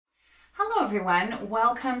everyone,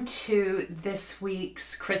 welcome to this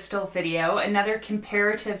week's crystal video. Another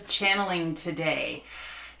comparative channeling today.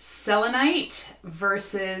 Selenite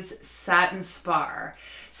versus Satin Spar.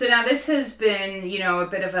 So now this has been,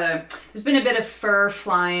 there's been a bit of fur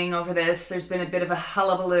flying over this. There's been a bit of a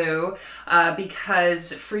hullabaloo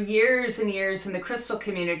because for years and years in the crystal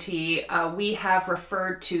community, we have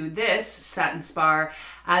referred to this Satin Spar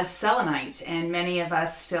as selenite, and many of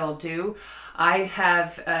us still do. I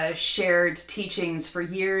have shared teachings for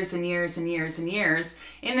years and years and years and years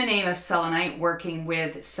in the name of selenite, working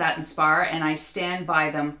with Satin Spar, and I stand by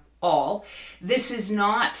them all. This is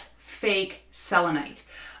not fake selenite.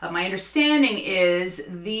 My understanding is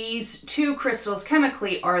these two crystals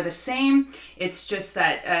chemically are the same. It's just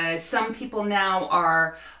that some people now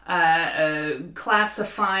are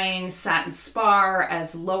classifying Satin Spar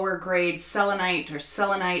as lower grade selenite or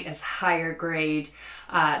selenite as higher grade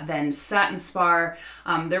than Satin Spar.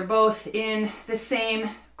 They're both in the same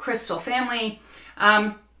crystal family.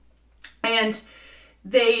 And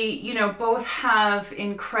they, both have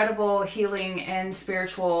incredible healing and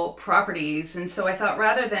spiritual properties. And so I thought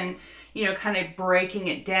rather than, kind of breaking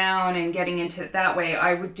it down and getting into it that way,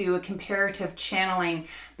 I would do a comparative channeling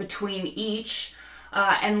between each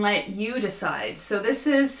and let you decide. So this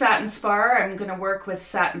is Satin Spar. I'm going to work with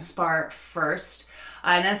Satin Spar first.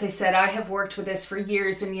 And as I said, I have worked with this for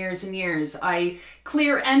years and years and years. I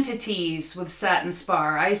clear entities with Satin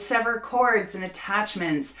Spar. I sever cords and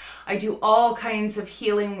attachments. I do all kinds of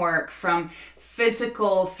healing work from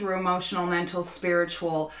physical through emotional, mental,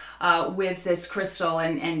 spiritual with this crystal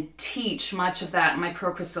and teach much of that in my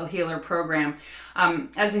Pro Crystal Healer program.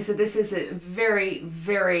 As I said, this is a very,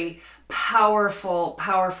 very powerful,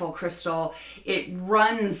 powerful crystal. It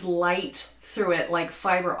runs light through it like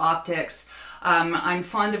fiber optics. I'm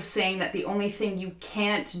fond of saying that the only thing you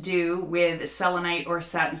can't do with selenite or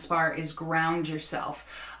Satin Spar is ground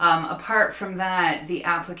yourself. Apart from that, the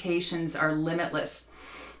applications are limitless.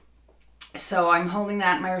 So I'm holding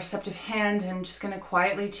that in my receptive hand. I'm just going to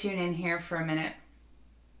quietly tune in here for a minute.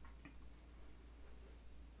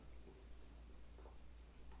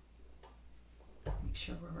 Make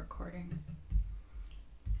sure we're recording.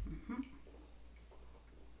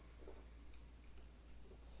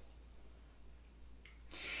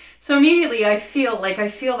 So immediately I feel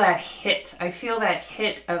that hit. I feel that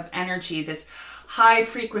hit of energy, this high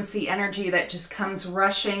frequency energy that just comes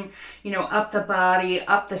rushing, up the body,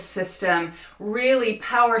 up the system, really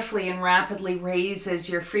powerfully and rapidly raises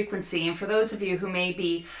your frequency. And for those of you who may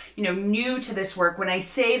be, new to this work, when I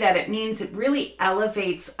say that, it means it really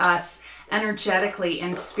elevates us energetically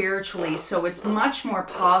and spiritually. So it's much more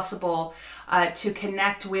possible to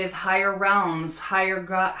connect with higher realms, higher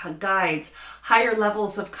guides, higher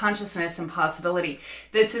levels of consciousness and possibility.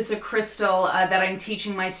 This is a crystal that I'm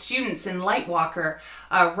teaching my students in Lightwalker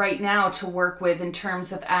right now to work with in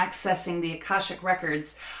terms of accessing the Akashic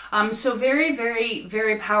records. So very, very,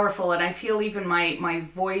 very powerful. And I feel even my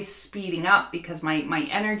voice speeding up because my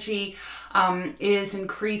energy is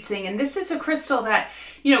increasing. And this is a crystal that,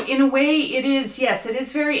 in a way it is, yes, it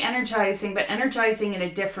is very energizing, but energizing in a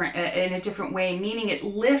different way, meaning it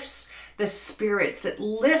lifts the spirits, it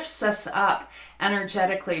lifts us up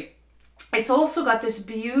energetically. It's also got this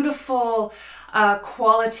beautiful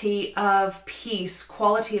quality of peace,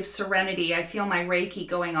 quality of serenity. I feel my Reiki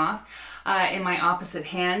going off in my opposite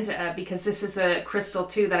hand because this is a crystal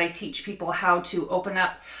too that I teach people how to open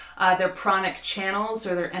up their pranic channels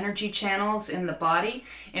or their energy channels in the body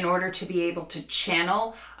in order to be able to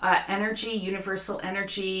channel energy, universal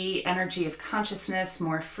energy, energy of consciousness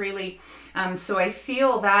more freely. So I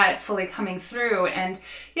feel that fully coming through. And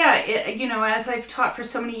yeah, as I've taught for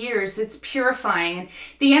so many years, it's purifying. And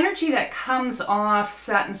the energy that comes off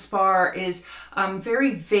Satin Spar is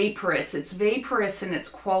very vaporous. It's vaporous in its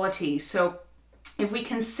quality. So if we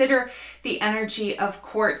consider the energy of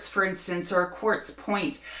quartz, for instance, or a quartz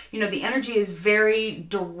point, the energy is very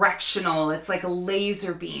directional. It's like a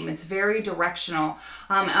laser beam. It's very directional.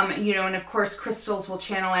 And of course, crystals will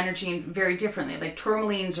channel energy very differently. Like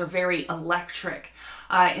tourmalines are very electric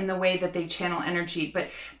in the way that they channel energy.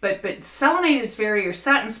 But selenite is or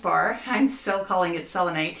Satin Spar, I'm still calling it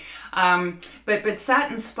selenite, but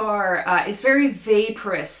Satin Spar is very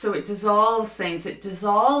vaporous, so it dissolves things. It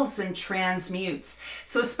dissolves and transmutes.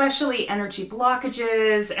 So especially energy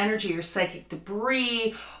blockages, energy or psychic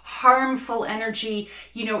debris, harmful energy,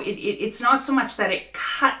 it's not so much that it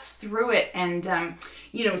cuts through it and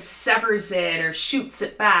severs it or shoots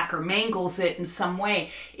it back or mangles it in some way.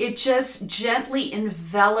 It just gently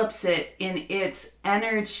envelops it in its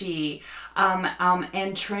energy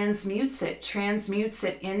and transmutes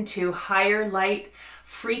it into higher light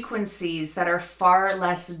frequencies that are far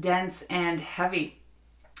less dense and heavy.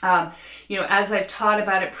 You know, as I've taught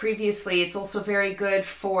about it previously, it's also very good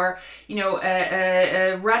for, you know,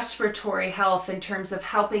 respiratory health in terms of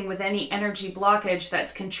helping with any energy blockage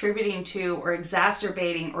that's contributing to or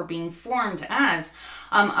exacerbating or being formed as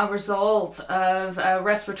a result of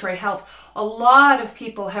respiratory health. A lot of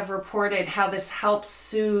people have reported how this helps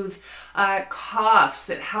soothe coughs.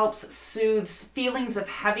 It helps soothe feelings of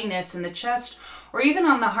heaviness in the chest, or even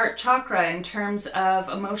on the heart chakra in terms of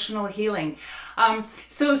emotional healing.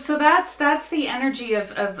 So that's the energy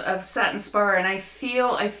of Satin Spar, and I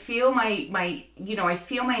feel my you know, I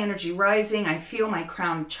feel my energy rising. I feel my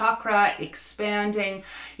crown chakra expanding.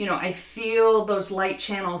 You know, I feel those light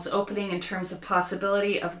channels opening in terms of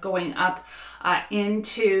possibility of going up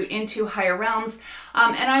into higher realms.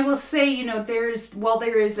 And I will say, you know, there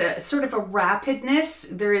is a sort of a rapidness,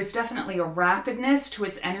 there is definitely a rapidness to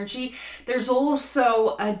its energy. There's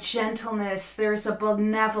also a gentleness, there's a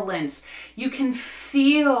benevolence. You can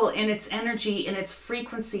feel in its energy, in its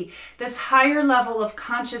frequency, this higher level of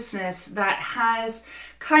consciousness that has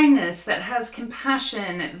kindness, that has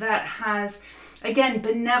compassion, that has, again,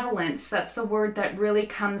 benevolence. That's the word that really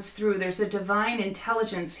comes through. There's a divine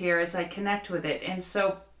intelligence here as I connect with it. And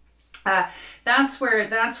so that's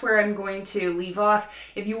where I'm going to leave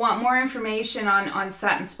off. If you want more information on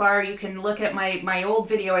Satin Spar, you can look at my old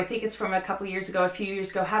video. I think it's from a couple of years ago, a few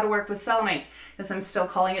years ago, how to work with selenite, because I'm still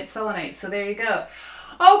calling it selenite. So there you go.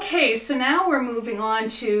 Okay, so now we're moving on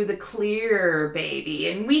to the clear baby,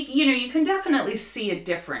 and you know, you can definitely see a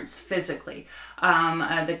difference physically.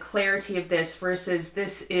 The clarity of this versus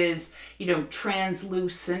this is, you know,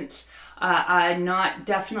 translucent,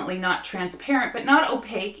 definitely not transparent, but not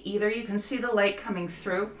opaque either. You can see the light coming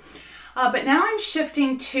through. But now I'm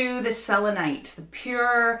shifting to the selenite, the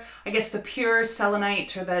pure, I guess the pure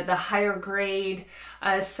selenite, or the higher grade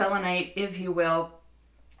selenite, if you will.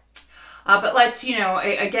 But let's, you know,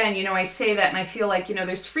 again, you know, I say that and I feel like, you know,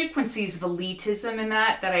 there's frequencies of elitism in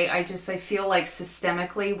that I feel like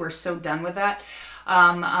systemically we're so done with that.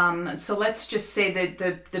 So let's just say that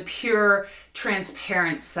the pure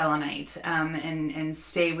transparent selenite, and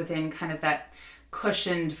stay within kind of that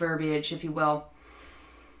cushioned verbiage, if you will.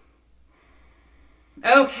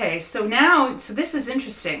 Okay, so now, so this is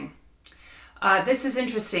interesting.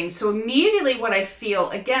 So immediately what I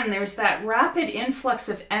feel, again, there's that rapid influx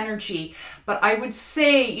of energy, but I would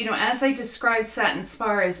say, you know, as I described Satin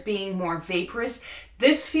Spar as being more vaporous,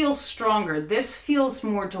 this feels stronger. This feels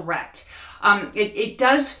more direct. It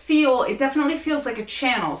definitely feels like a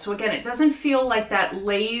channel. So again, it doesn't feel like that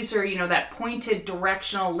laser, you know, that pointed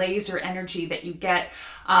directional laser energy that you get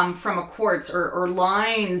from a quartz, or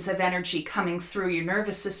lines of energy coming through your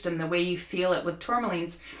nervous system, the way you feel it with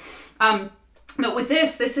tourmalines. But with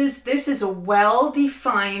this is a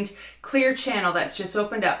well-defined, clear channel that's just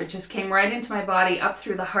opened up. It just came right into my body, up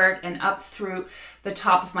through the heart and up through the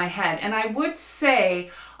top of my head. And I would say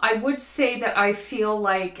that I feel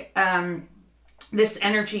like this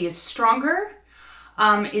energy is stronger.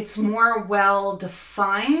 It's more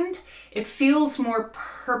well-defined. It feels more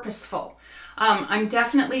purposeful. I'm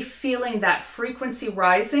definitely feeling that frequency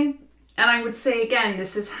rising. And I would say, again,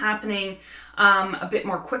 this is happening a bit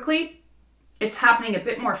more quickly. It's happening a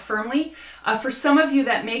bit more firmly. For some of you,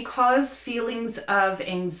 that may cause feelings of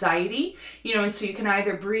anxiety, you know, and so you can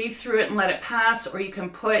either breathe through it and let it pass, or you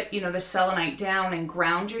can put, you know, the selenite down and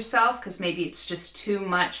ground yourself, because maybe it's just too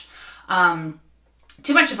much of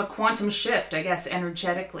a quantum shift, I guess,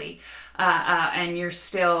 energetically. And you're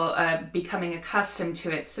still becoming accustomed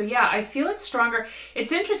to it. So yeah, I feel it's stronger.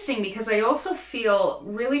 It's interesting because I also feel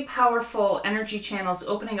really powerful energy channels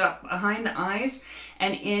opening up behind the eyes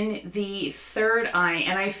and in the third eye.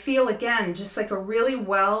 And I feel, again, just like a really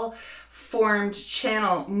well-formed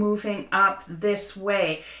channel moving up this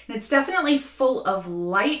way. And it's definitely full of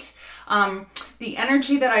light. The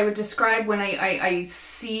energy that I would describe when I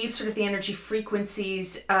see sort of the energy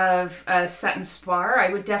frequencies of Satin Spar, I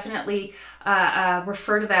would definitely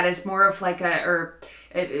refer to that as more of like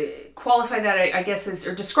qualify that, I guess, as,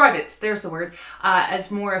 or describe it, there's the word, as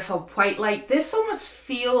more of a white light. This almost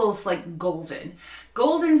feels like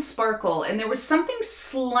golden sparkle. And there was something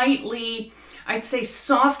slightly, I'd say,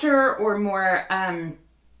 softer or more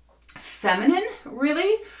feminine,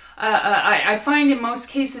 really. I find in most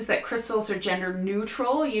cases that crystals are gender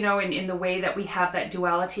neutral, you know, in the way that we have that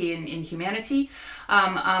duality in humanity.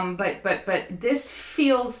 But this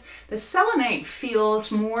feels, the selenite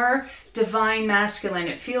feels more divine masculine.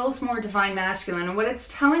 It feels more divine masculine. And what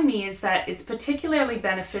it's telling me is that it's particularly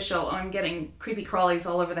beneficial. Oh, I'm getting creepy crawlies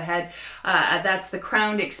all over the head. That's the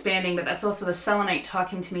crown expanding, but that's also the selenite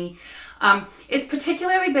talking to me. It's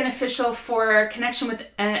particularly beneficial for connection with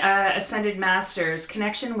ascended masters,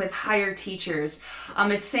 connection with higher teachers.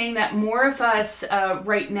 It's saying that more of us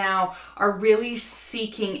right now are really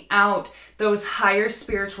seeking out those higher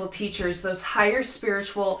spiritual teachers, those higher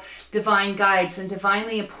spiritual divine guides and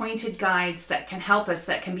divinely appointed guides that can help us,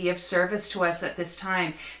 that can be of service to us at this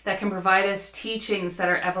time, that can provide us teachings that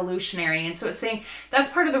are evolutionary. And so it's saying that's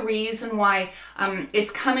part of the reason why it's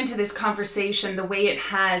come into this conversation the way it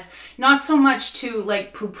has, not so much to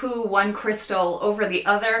like poo-poo one crystal over the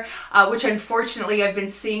other, which unfortunately I've been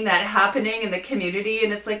seeing that happening in the community.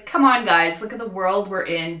 And it's like, come on guys, look at the world we're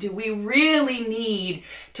in. Do we really need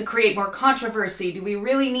to create more controversy? Do we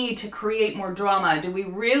really need to create more drama? Do we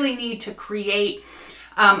really need to create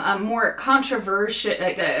a more controversial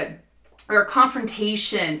or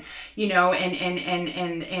confrontation, you know,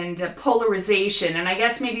 and polarization? And I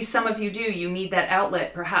guess maybe some of you do. You need that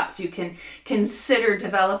outlet. Perhaps you can consider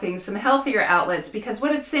developing some healthier outlets, because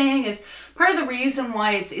what it's saying is part of the reason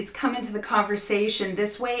why it's come into the conversation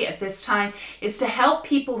this way at this time is to help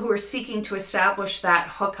people who are seeking to establish that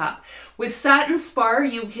hookup. With Satin Spar,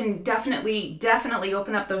 you can definitely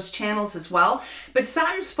open up those channels as well. But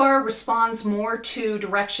Satin Spar responds more to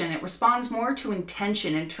direction. It responds more to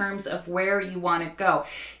intention in terms of where you want to go.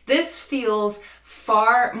 This feels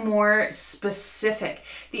far more specific.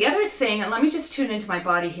 The other thing, and let me just tune into my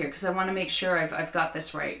body here because I want to make sure I've got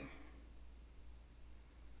this right.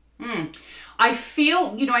 I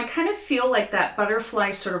feel, you know, I kind of feel like that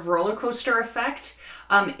butterfly sort of roller coaster effect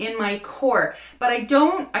in my core, but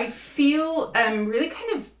I feel really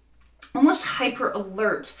kind of almost hyper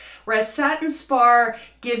alert, whereas Satin Spar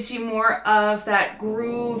gives you more of that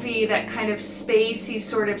groovy, that kind of spacey,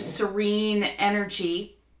 sort of serene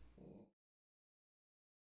energy.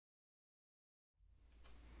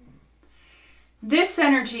 This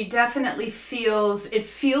energy definitely feels, it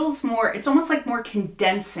feels more, it's almost like more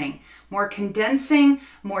condensing, more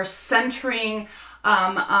centering,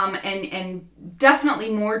 and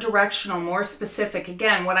definitely more directional, more specific.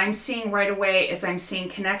 Again, what I'm seeing right away is I'm seeing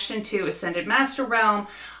connection to Ascended Master Realm.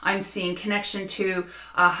 I'm seeing connection to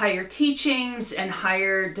higher teachings and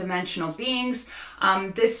higher dimensional beings.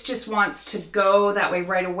 This just wants to go that way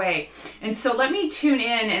right away. And so let me tune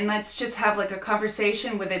in and let's just have like a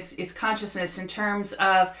conversation with its consciousness in terms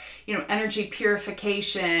of, you know, energy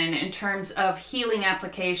purification, in terms of healing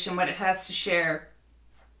application, what it has to share.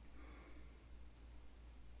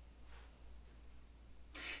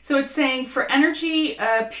 So it's saying for energy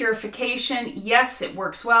purification, yes, it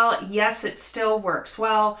works well. Yes, it still works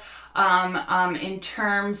well in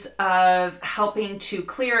terms of helping to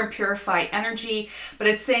clear and purify energy. But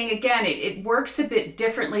it's saying, again, it works a bit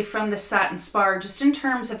differently from the Satin Spar, just in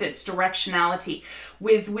terms of its directionality.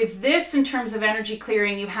 With this, in terms of energy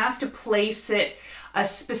clearing, you have to place it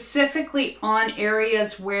specifically on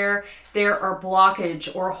areas where there are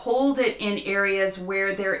blockage, or hold it in areas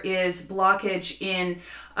where there is blockage in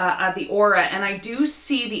the aura. And I do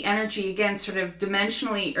see the energy again sort of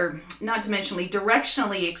dimensionally, or not dimensionally,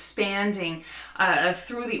 directionally expanding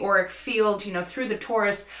through the auric field, you know, through the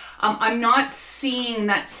torus. I'm not seeing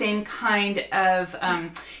that same kind of,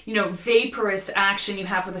 you know, vaporous action you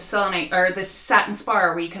have with the selenite or the Satin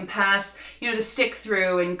Spar, where you can pass, you know, the stick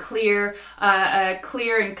through and clear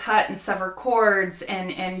and cut and sever cords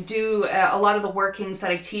and do a lot of the workings that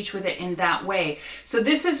I teach with it in that way. So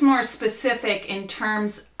this is more specific in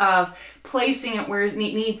terms of placing it where it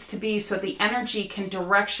needs to be so the energy can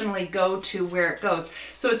directionally go to where it goes.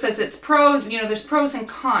 So it says it's pros, you know, there's pros and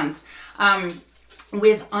cons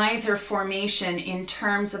with either formation in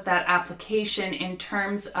terms of that application, in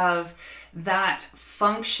terms of that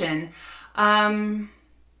function.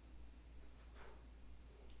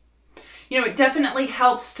 You know, it definitely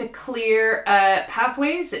helps to clear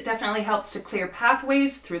pathways. It definitely helps to clear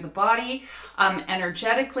pathways through the body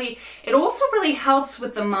energetically. It also really helps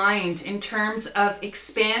with the mind in terms of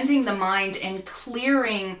expanding the mind and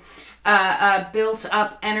clearing built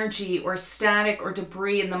up energy or static or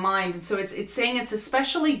debris in the mind. And so it's saying it's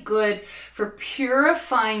especially good for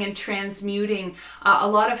purifying and transmuting a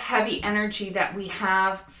lot of heavy energy that we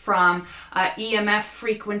have from EMF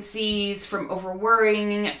frequencies, from over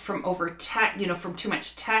worrying, from over tech, you know, from too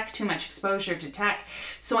much tech, too much exposure to tech.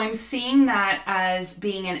 So I'm seeing that as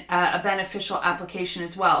being a beneficial application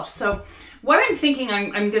as well. So what I'm thinking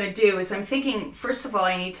I'm going to do is I'm thinking, first of all,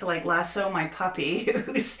 I need to like lasso my puppy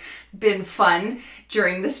who's been fun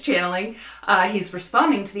during this channeling. He's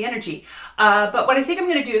responding to the energy. But what I think I'm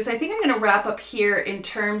going to do is I think I'm going to wrap up here in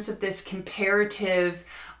terms of this comparative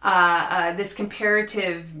this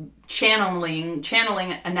comparative channeling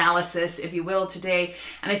analysis, if you will, today.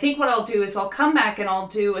 And I think what I'll do is I'll come back and I'll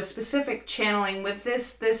do a specific channeling with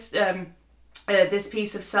this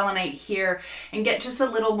piece of selenite here and get just a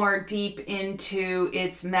little more deep into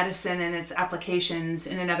its medicine and its applications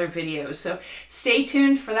in another video. So stay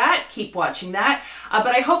tuned for that. Keep watching that.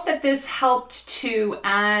 But I hope that this helped to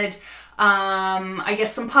add I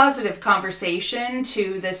guess some positive conversation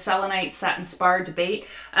to the selenite satin spar debate.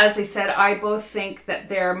 As I said, I both think that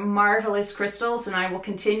they're marvelous crystals, and I will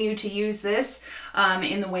continue to use this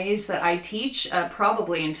in the ways that I teach,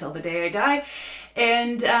 probably until the day I die.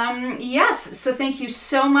 And yes, so thank you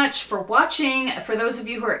so much for watching. For those of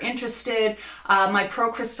you who are interested, my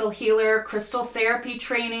Pro Crystal Healer crystal therapy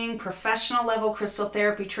training, professional level crystal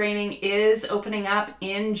therapy training is opening up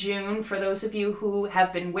in June. For those of you who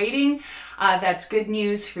have been waiting, that's good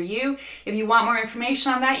news for you. If you want more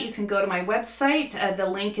information on that, you can go to my website. The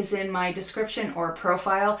link is in my description or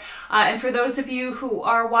profile. And for those of you who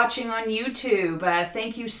are watching on YouTube,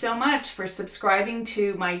 thank you so much for subscribing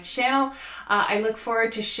to my channel. I look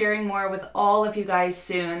forward to sharing more with all of you guys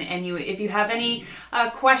soon. And if you have any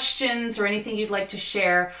questions or anything you'd like to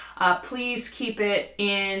share, please keep it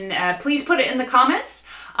in, please put it in the comments,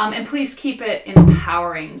 and please keep it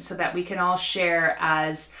empowering so that we can all share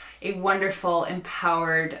as a wonderful,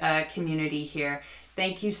 empowered community here.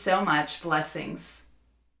 Thank you so much. Blessings.